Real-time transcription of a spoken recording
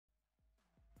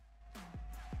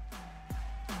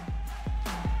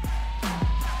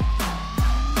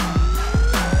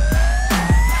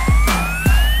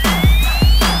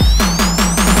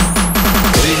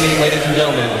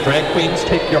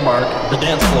take your mark. The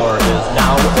dance floor is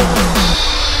now open.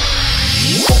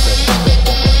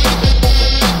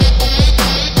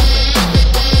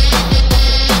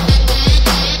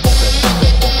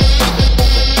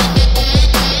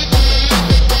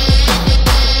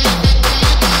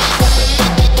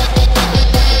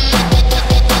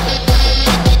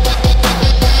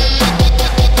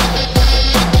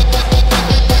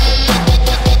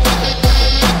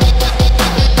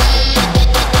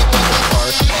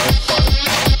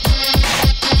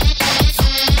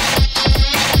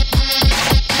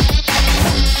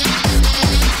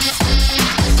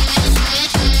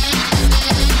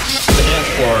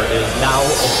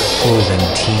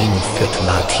 Team Fit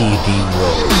La TV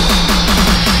World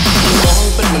បង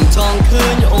ពិតមិនចង់ឃើ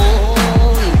ញអូ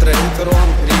នត្រូវក្រំ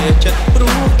គ្រាចិត្តព្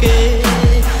រោះគេ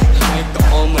ហើយ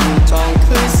ក៏មិនចង់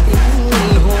ឃើញស្គា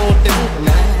ល់ហូរទាំង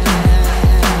ណា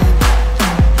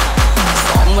ស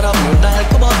ម្រាប់នៅដែល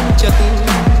ក្បត់ចិត្ត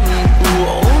ពួក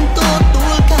អូនទទួ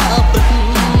លការពិត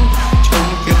ជុំ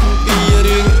គិតពី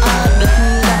រឿងអតី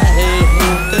តដែលហូ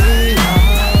រទៅ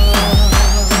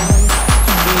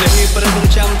ហើយនេះប្រឹង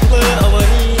ចាំធ្វើអ្វី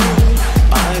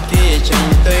បើគេចេញ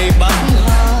ទៅបាត់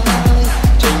ហើយ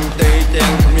ចេញទៅទាំ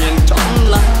ងគ្មានចំ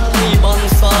ឡើយបន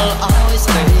សល់ឲ្យ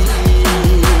ស្រី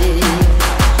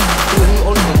អូន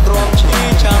អូនមិនទ្រាំឈឺ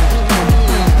ចាប់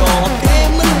ក៏គេ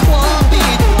មិនខ្វល់ពី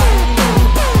ថ្លៃ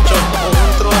ចុះអូន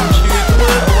ទ្រាំឈឺធ្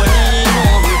វើអ្វីម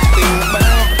កស្ទឹងបែ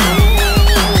បអូ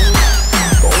ន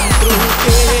កុំទ្រុង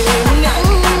គេអ្នក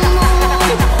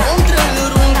អូនត្រូវ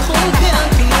រួមខំខាំង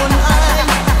ខ្លួនឯង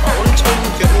អូនឈុំ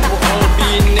គិតវល់ពី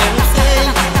អ្នកផ្សេង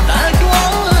តែខ្វ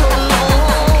ល់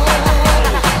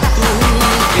ទូ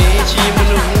គេជាម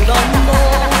នុស្សដំបង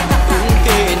ទូ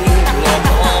គេនឹងធ្លាប់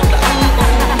អបដាំប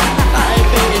ងតែ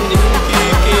ពេលនេះ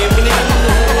គេម្នាក់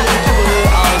នោះធ្វើ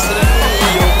ឲ្យស្រី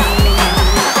យំ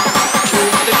ជួ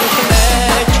បទឹកស្នេ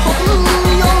ហ៍ឈប់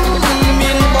យំ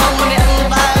មានបងម្នាក់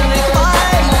ដែលនៅក្បែ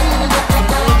រមក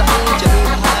បងដឹងចិត្ត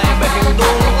ហើយបែកដ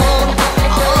ងអូន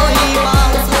ឲ្យបា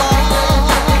នស្លាប់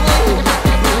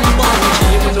បងជា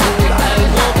មនុស្សដែល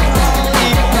មកហើ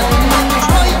យបងមិន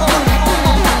ឲ្យអូនប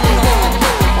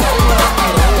ង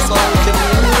រកសងចិត្ត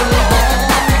ល្អ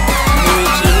មួយ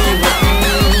ជីវិត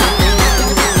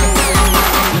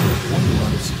One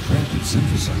loves cranky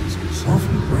synthesizers,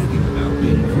 often bragging about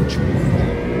being virtual.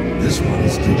 This one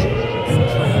is digital and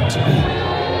proud to be.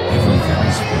 Everything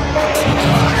is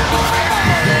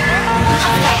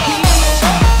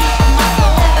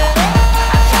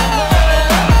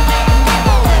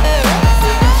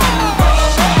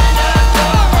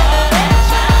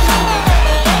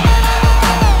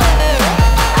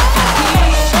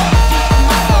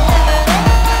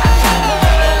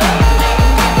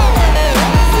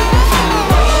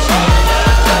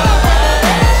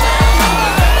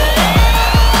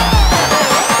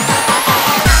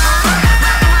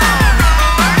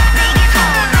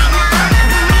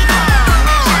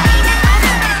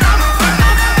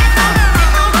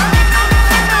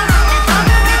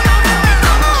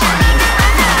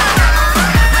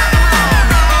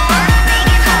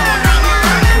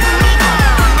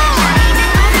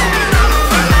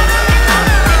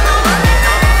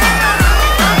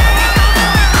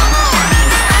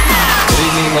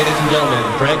Ladies and gentlemen,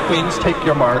 drag queens, take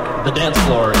your mark. The dance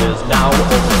floor is now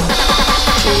open.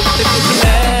 ជួបទឹកស្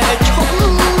នេហ៍ឈប់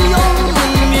យំ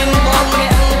មានបងម្នា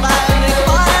ក់ដែលនៅក្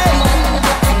បែរមក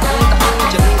បងដឹង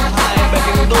ចិត្តហើយបែក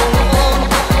ដងអូន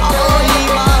ឲ្យ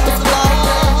បានស្លាប់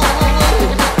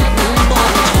ប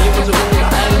ងជាមនុស្ស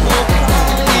ដែលមក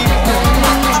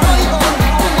ហើយបងមិ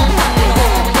នឲ្យអូន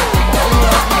បង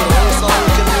រកសង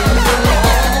ចិត្តល្អ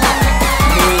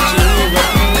មួយជីវិត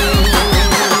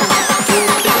ជួ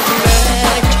បទឹកស្នេ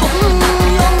ហ៍ឈប់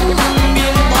យំមា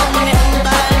នបងម្នាក់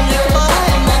ដែលនៅក្បែ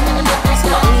រមកស្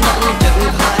លន់ដឹងចិត្ត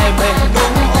ហើយបែកដ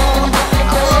ងអូន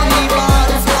ឲ្យបាន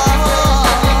ស្លាប់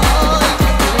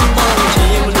បងជា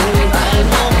មនុស្សដែល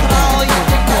មកក្រោយ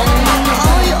បងមិន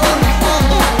ឲ្យអូនខ្វល់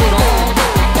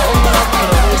បង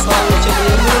រកសងចិត្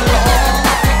តល្អ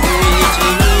មួយជី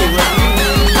វិត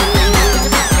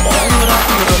បងរ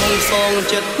កសង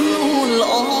ចិត្តល្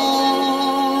អ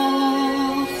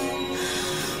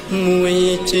មួយ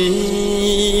ជី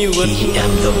វិត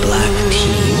TM The Black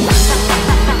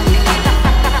Team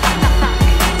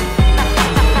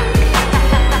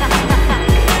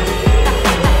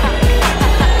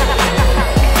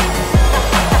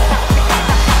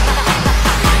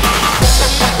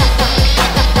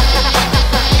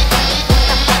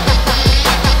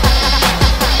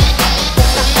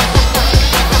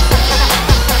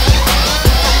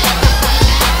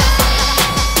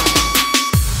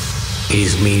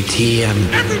is me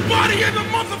TM. Everybody in the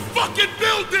motherfucking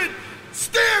building,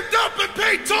 stand up and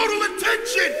pay total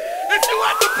attention. If you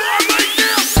at the bar right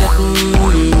now.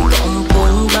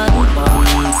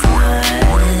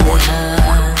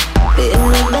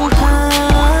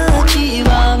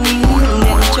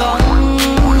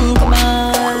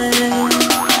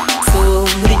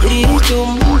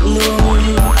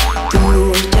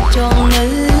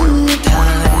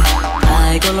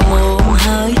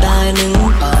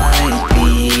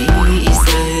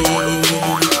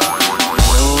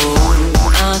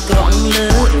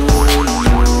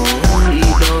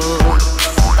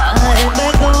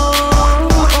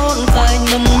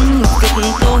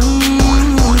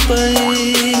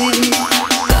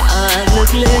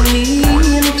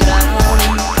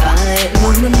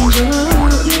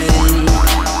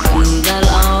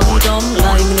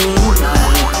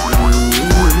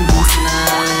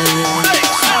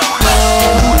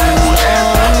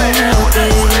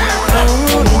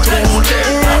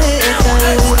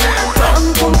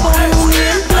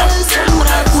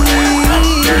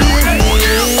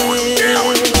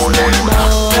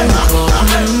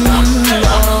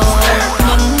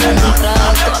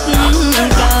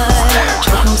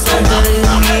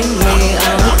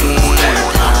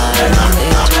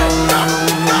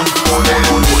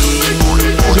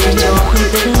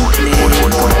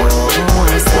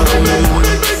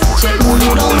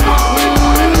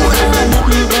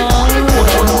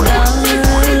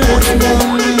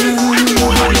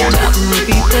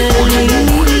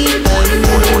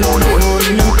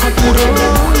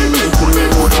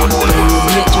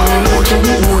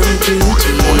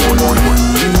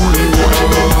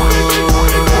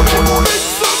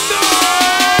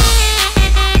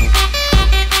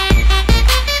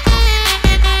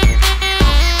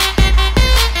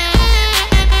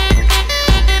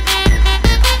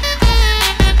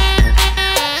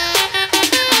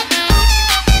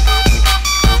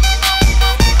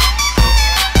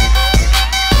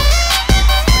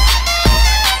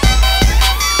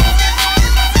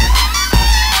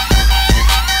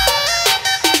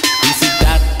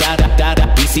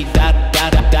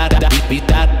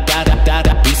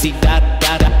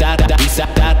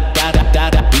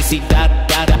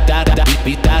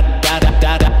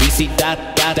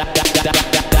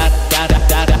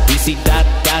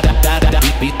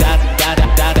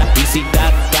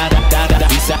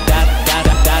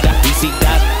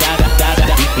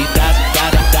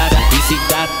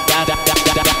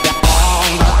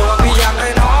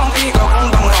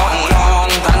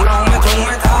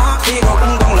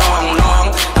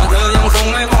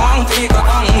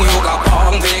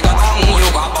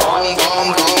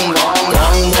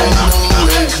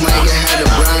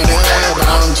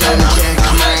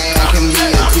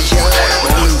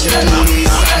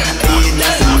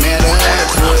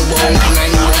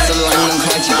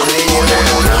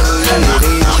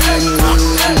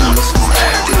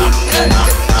 subscribe cho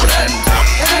kênh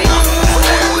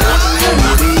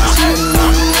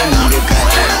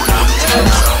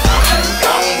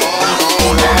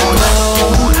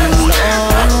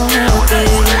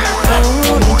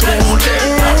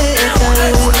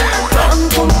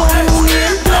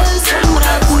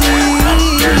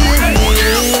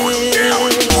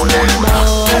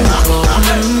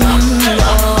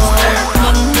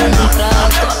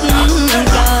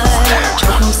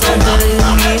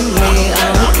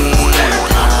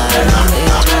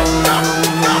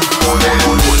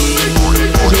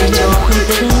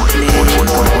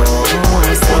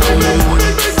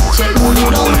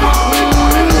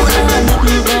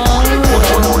Mì Gõ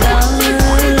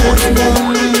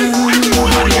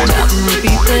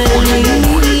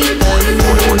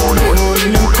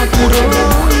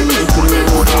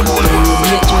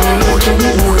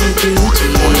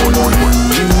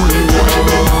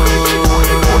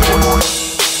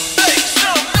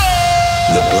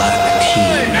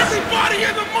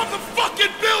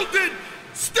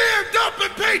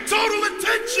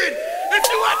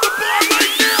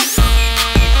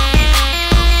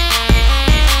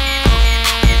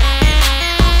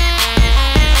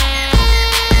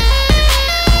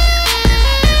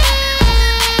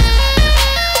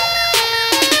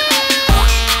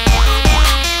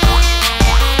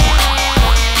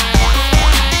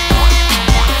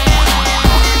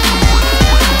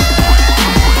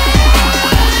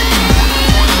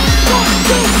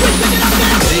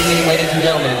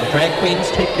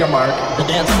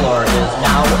để không bỏ lỡ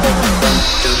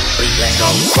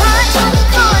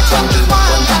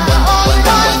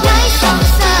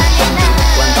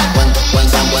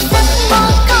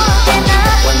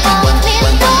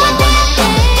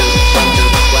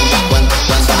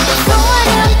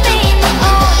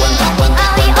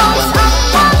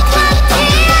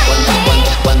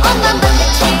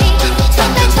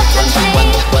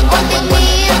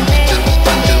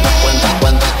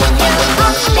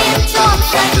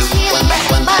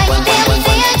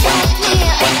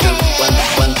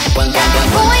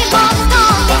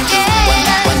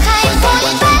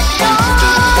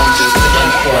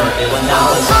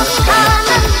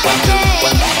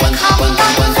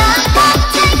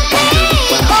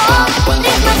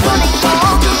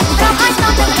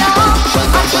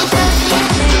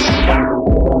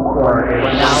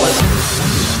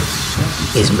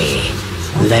is me.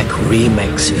 Lek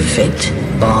remix fit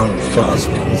bong fog. This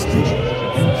one is digital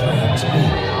and proud to be.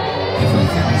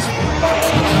 Everything is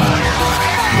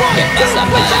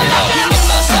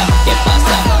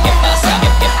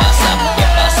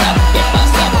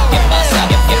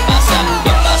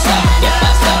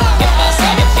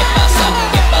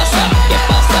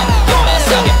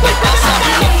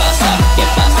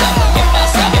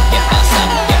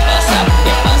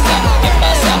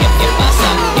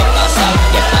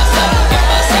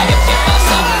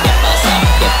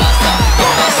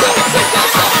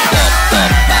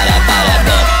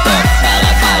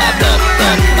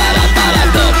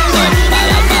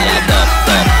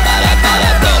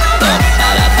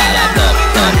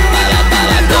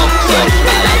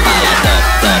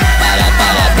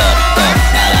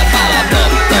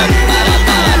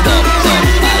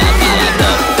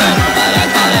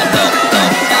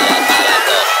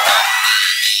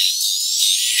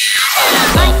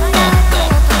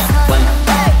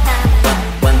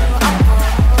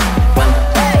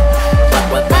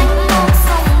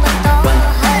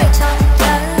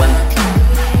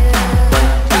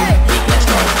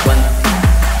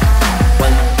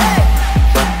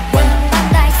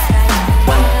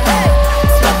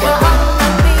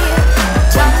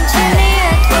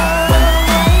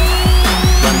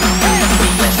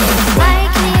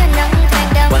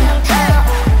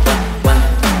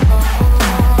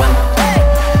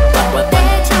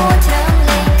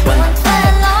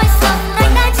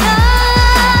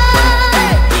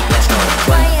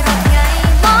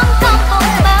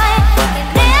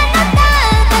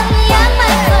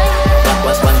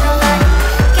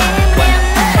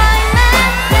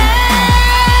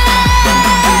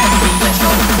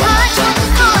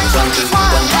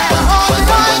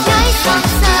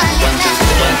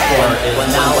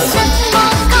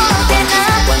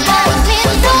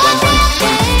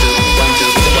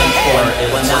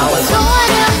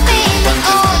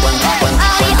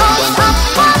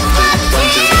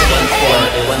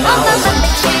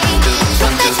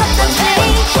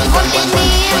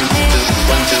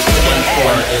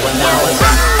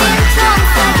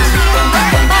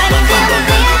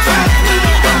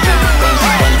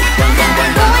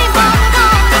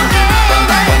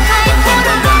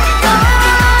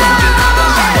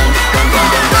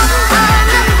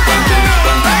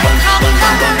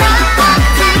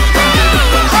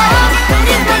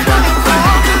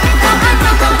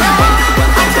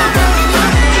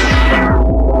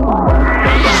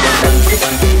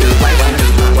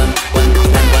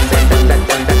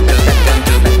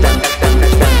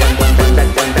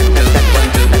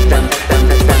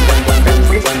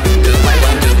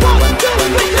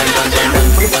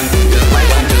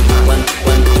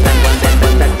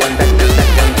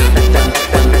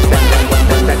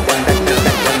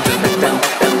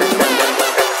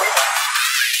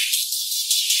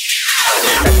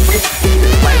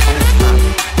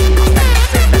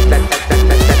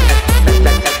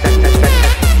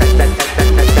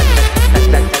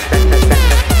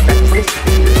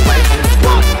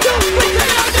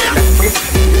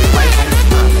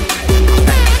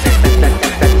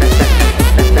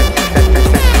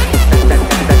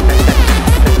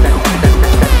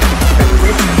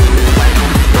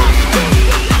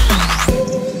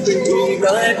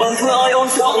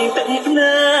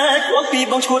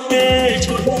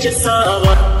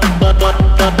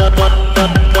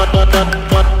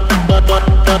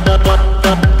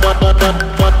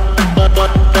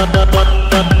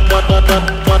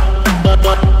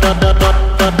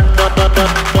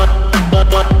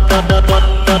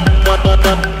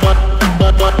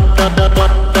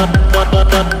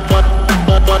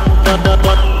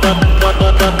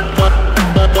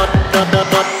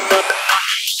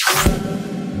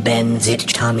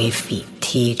Benzit Tommy Feet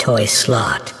T-Toy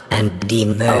Slot and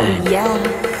D-Mer. Oh yeah.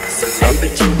 Hãy biết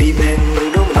chim đi bên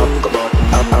đúng không có bọt.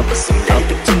 Hãy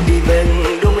biết chim đi bên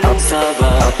đúng không xa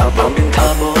và bóng đừng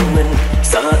tha bỏ mình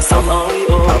xa xăm oi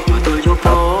ô tôi vô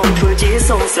có tôi chỉ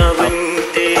sống xa mình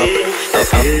tê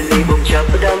phía ly bông chắp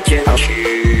đám chen chì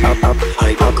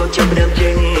hai bóng con chắp đám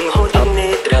chen hôn tâm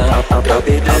nê tra tra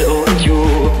bê ta ôn chu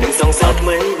đừng song sát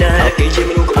mình đã kể chim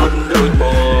luôn có ôn đôi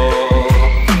bò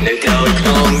nơi theo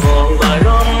không vòng và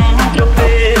rõm cho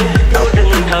bê đâu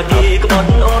đừng thà đi có bón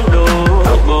ôn đồ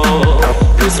bò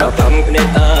từ sao tâm nê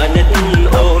ta nết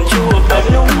ôn chu ta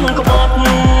nung có bọt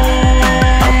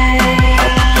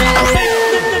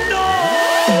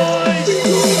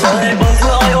ai bằng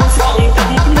thưa ai ôm phẳng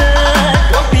tâm nê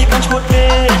có vì bằng chuột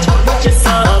bê chuột bốc chết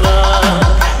xa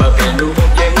bà về nu bốc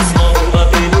chén song bà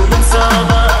về nu bốc xa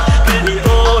về đi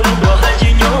ôn đùa hai chi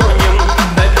nhớ nhầm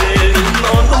tại về linh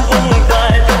ôn không vung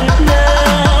tại tâm nê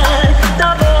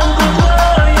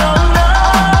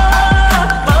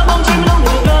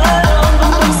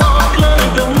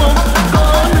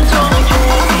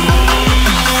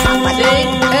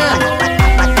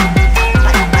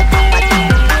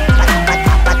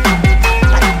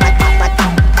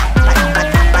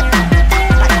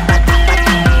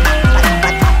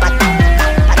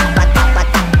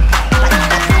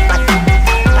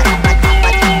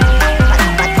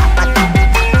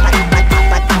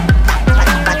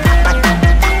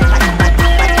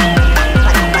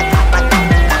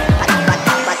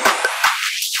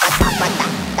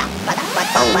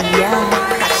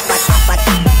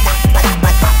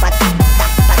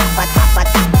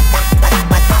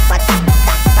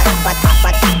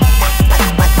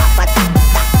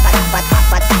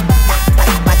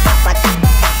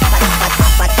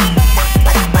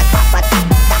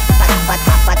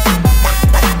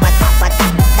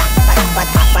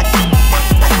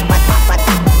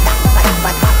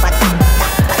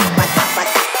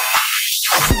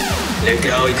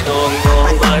ដោយខ្នង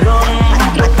ងបារម្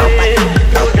ភប្រពេល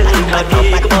ព្រោះដឹងថាគេ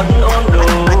ក្បត់អូនដូ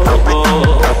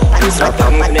គឺស្រស់តា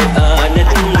មគ្នាអានិត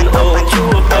អូនជួ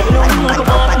បតែខ្ញុំក្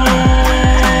បត់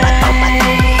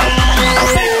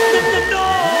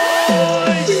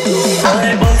ហើ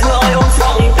យបងធ្វើឲ្យអូនស្រ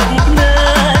ង់ទឹកណា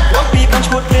មកពីបាន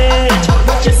ឈួតទេចាំ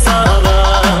ចិត្តសាឡា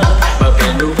បើពេ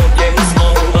លនោះបងចេញស្ម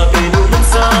ងបើពេលនោះមិន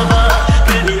សាឡា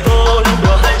ពេលនេះអូនប្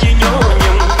រហែលជាញញឹ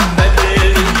មតែពេល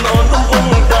នេះអូនកំពុង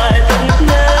តែទឹក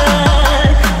ណា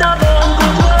តើបងគួ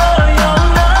រធ្វើយ៉ាង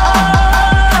ណា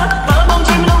បើបង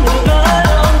ជាមនុស្សមួយដែរ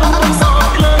អូនកំពុងសោក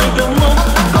ខ្លាំងទៅមុខ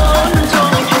កូនច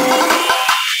ង់ជួប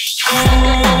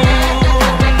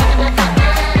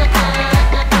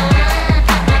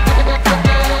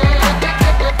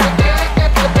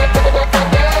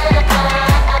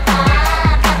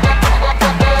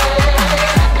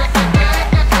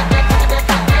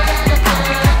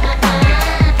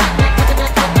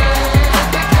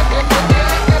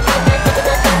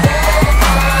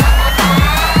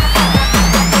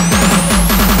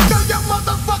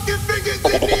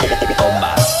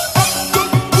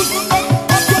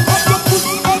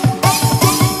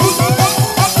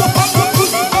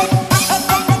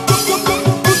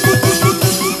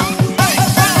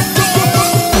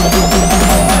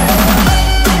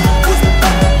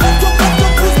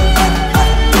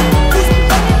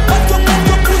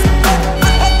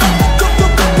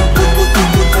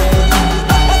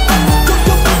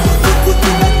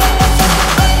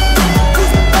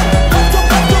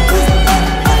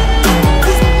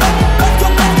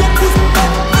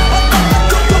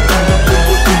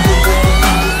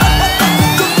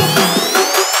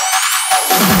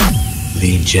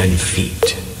Gen feet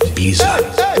Biza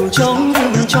ចង់មិ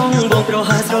នចង់បងប្រ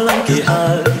ហែលស្រឡាញ់គេហើ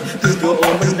យគឺព្រោះអូ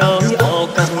នមិនដោយឱ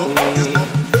កាស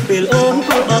ពេលអូនធ្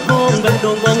វើបាបបងបែបដ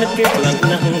ងបងនឹកគេខ្លាំង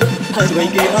ណាស់ហើយអ្វី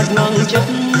គេអត់នឹងចិត្ត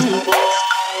បង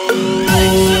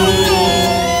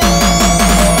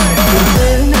ពេ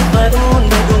លនេះបែបអូន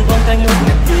បែបដងបងកាញ់នោះ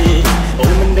នឹកគេអូ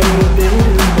នមិនដឹងនោះទេ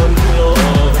អូនខ្លោ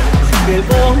ពេល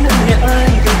បងនឹកអ្នកឯង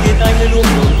គឺគេតែងលួង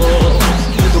លោកបង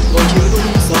គឺទុកអូនជារឿង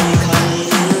សំខាន់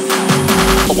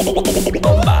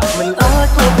មិនអាច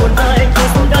គួរខ្លួនឯងធ្វើ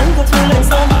សម្ដែងក៏ធ្វើឡើង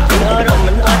សមគឺអារម្មណ៍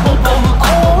មិនអាចបំពំ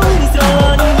អូយស្រ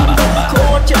ឡាញ់ខូ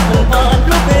ចចិត្តមិនបានព្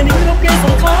រោះពេលនេះរកគេ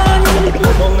សំខាន់ព្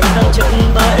រោះបងមិនដឹងចិត្ត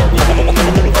បែបនេះ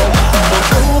បង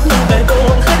ជួបនឹងតែប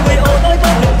ងហើយអ្វីអូនឲ្យប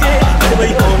ងនឹងគេហើយអ្វី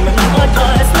អូនមិនអាចថែ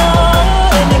ស្នេ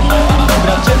ហ៍នឹងប្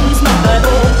រាប់ចិត្តស្នេហ៍តែ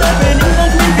អូនតែពេលនេះបង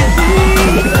គ្មានគេទី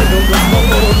តែដងស្មង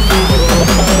អូន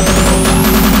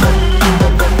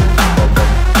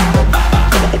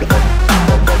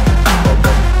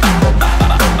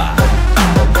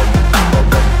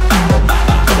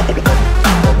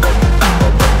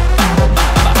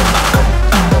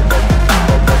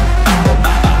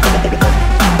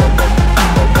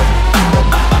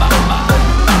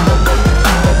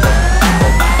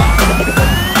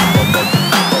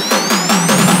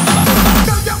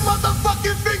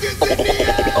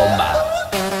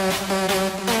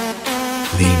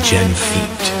Gen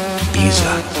feet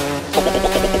Biza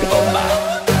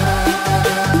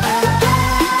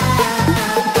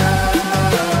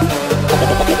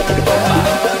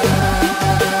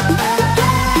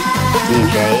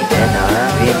DJ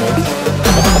NR Remix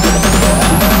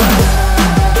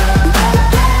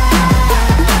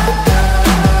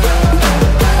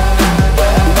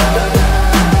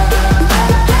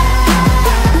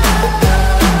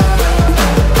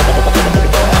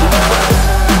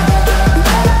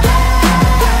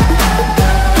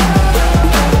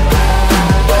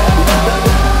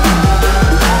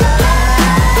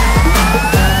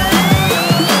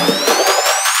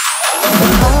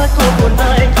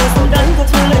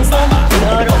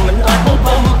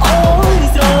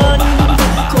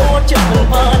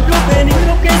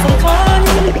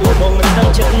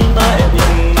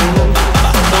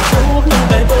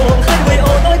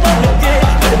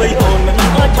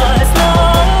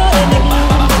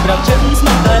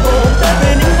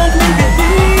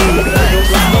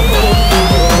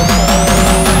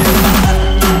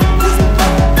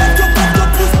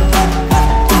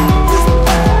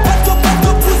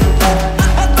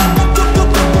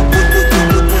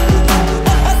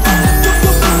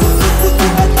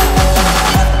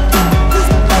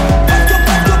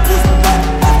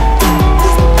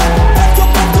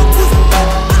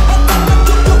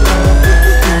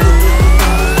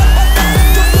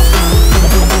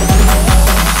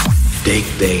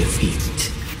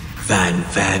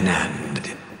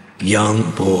Young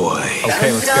boy.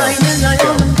 Okay, let's go.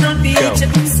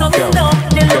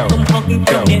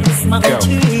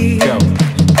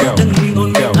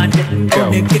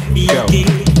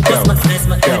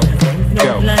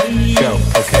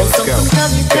 Go.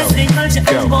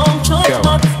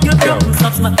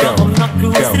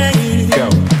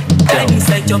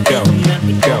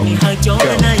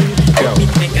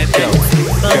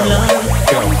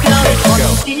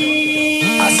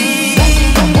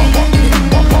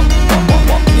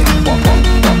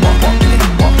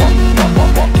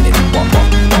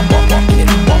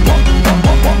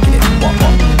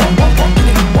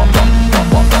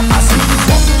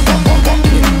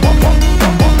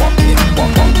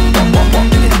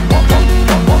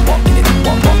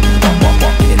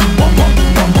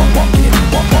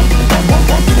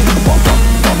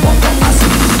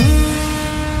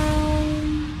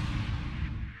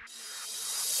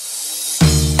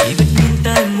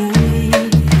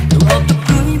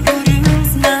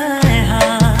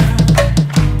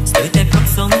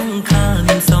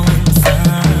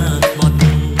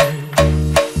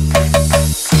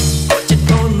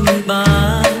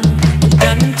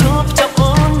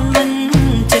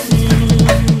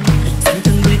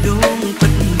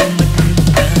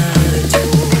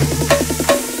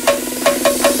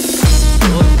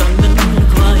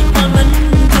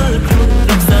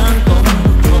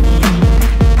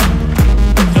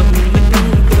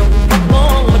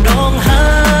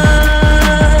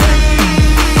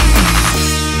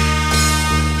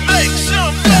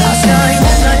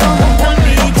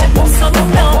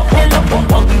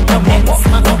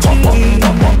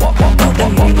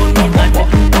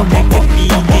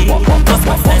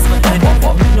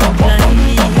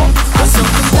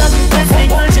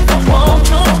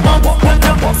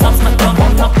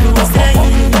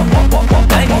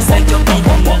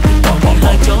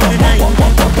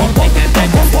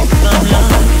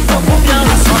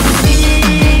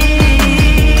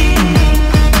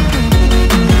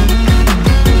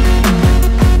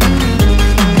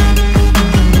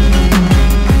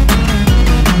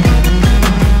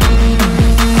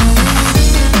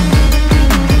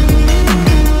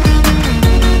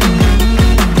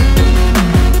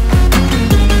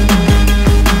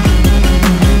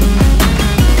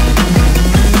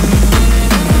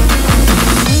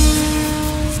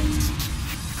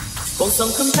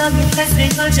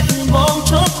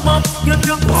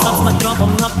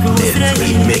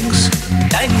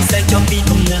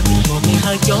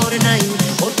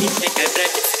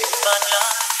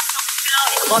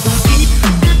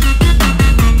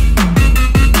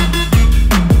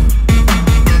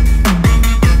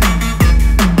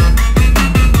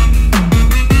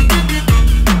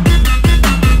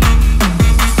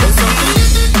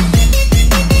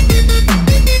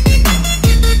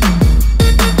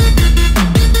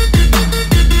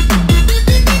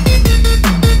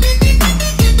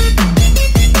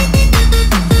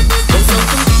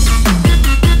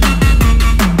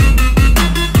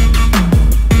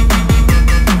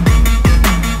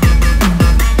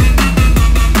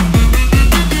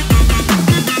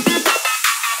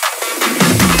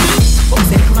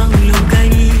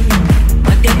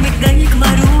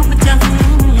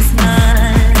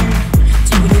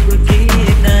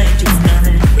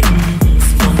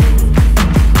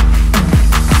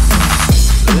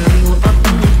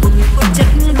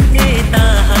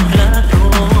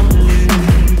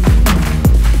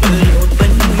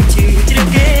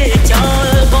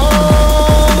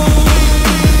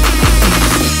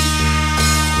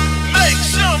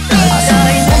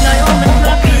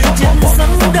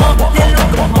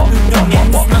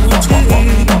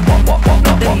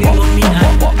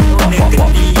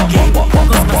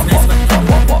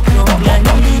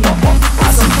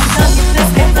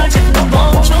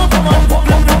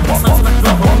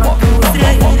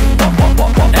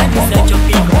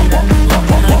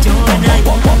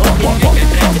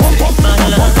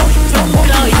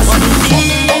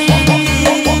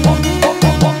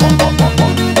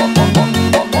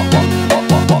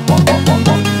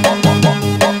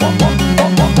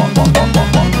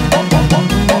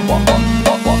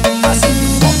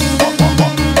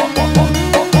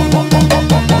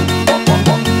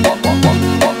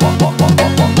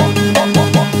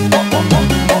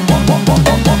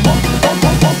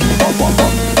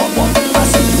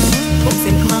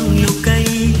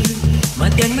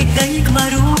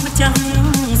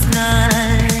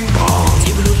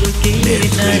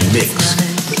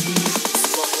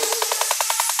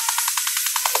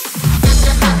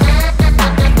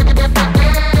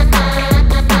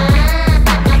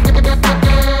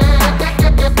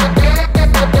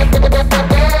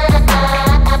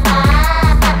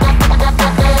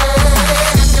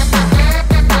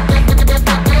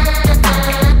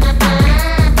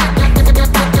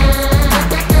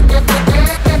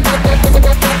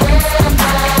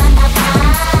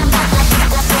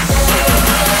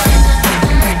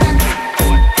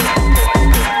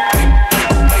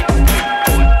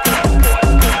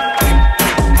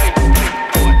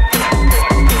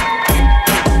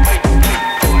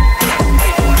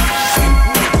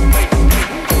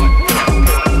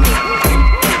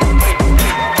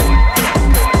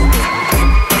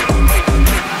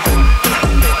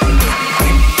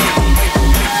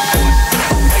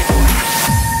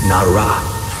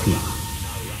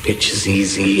 Pitch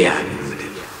easy and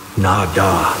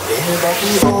nada.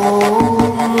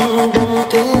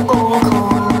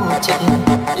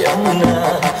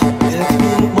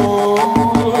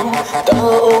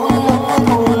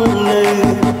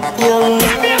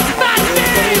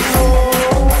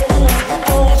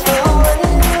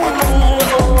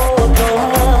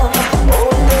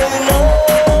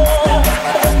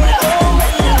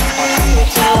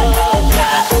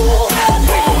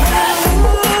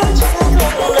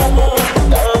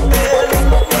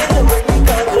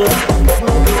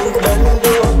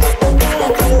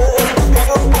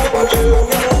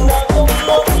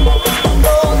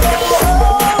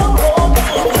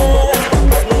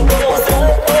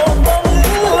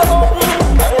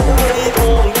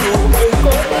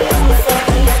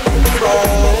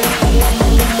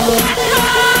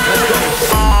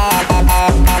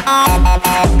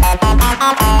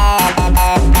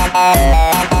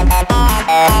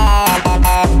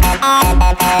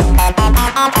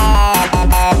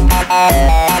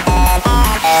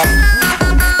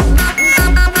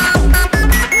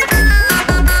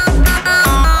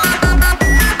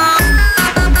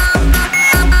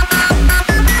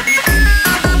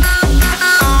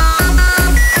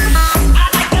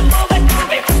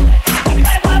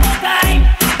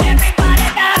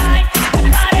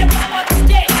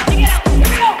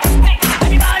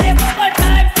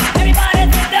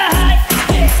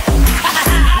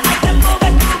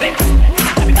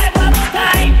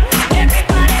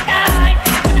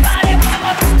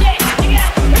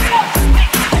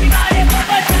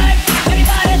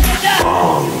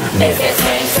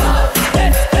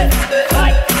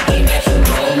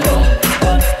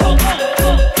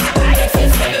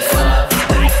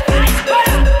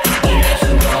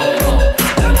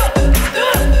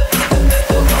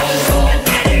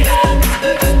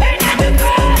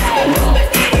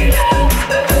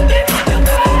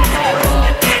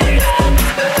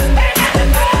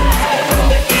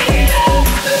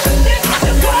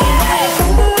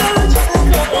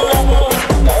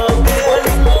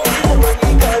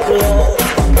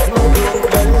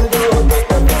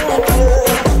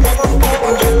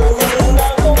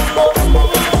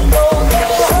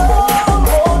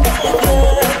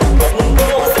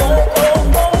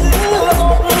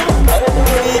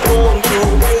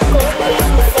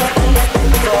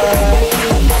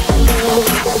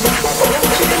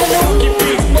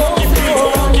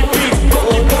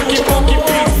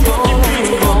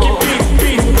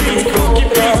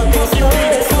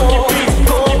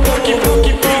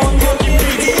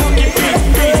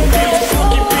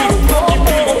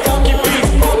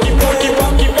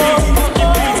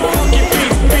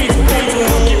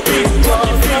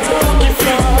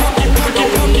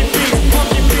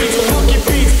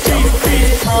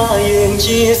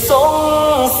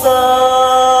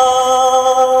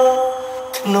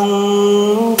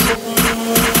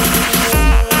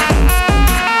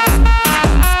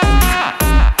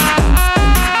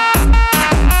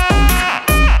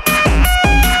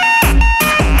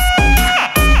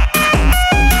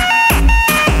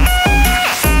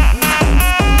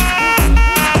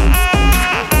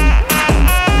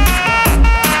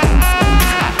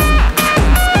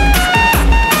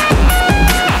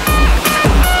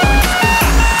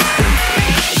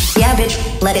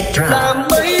 Let it drop. ដើម្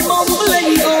បីបំភ្លេច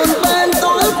អូនបានត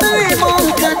ល់តែបង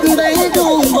កាត់បែ